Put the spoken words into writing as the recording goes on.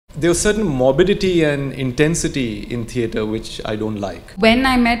There was certain morbidity and intensity in theatre which I don't like. When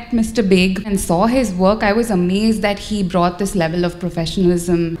I met Mr. Baig and saw his work, I was amazed that he brought this level of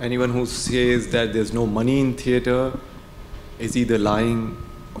professionalism. Anyone who says that there's no money in theatre is either lying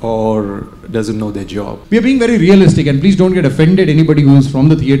or doesn't know their job. We are being very realistic, and please don't get offended, anybody who is from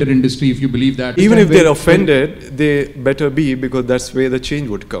the theatre industry, if you believe that. Even if they're offended, they better be, because that's where the change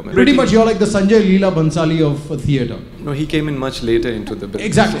would come in. Pretty much you're like the Sanjay Leela Bansali of theatre. No, he came in much later into the business.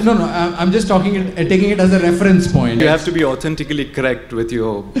 Exactly. No, I'm just taking it as a reference point. You have to be authentically correct with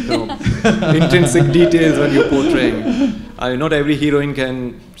your intrinsic details when you're portraying. Not every heroine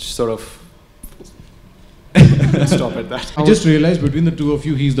can sort of stop at that. I just realized between the two of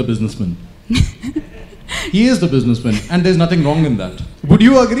you, he's the businessman. He is the businessman, and there's nothing wrong in that. Would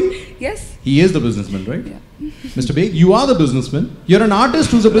you agree? Yes. He is the businessman, right? Yeah. Mr. Baig, you are the businessman. You're an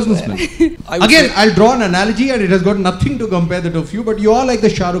artist who's a businessman. Again, I'll draw an analogy, and it has got nothing to compare the two of you, but you are like the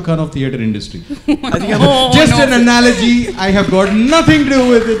Shah Rukh Khan of theatre industry. I think Just an analogy. I have got nothing to do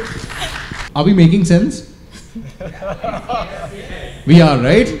with it. Are we making sense? We are,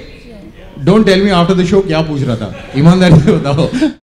 right? Don't tell me after the show क्या पूछ रहा था ईमानदारी से बताओ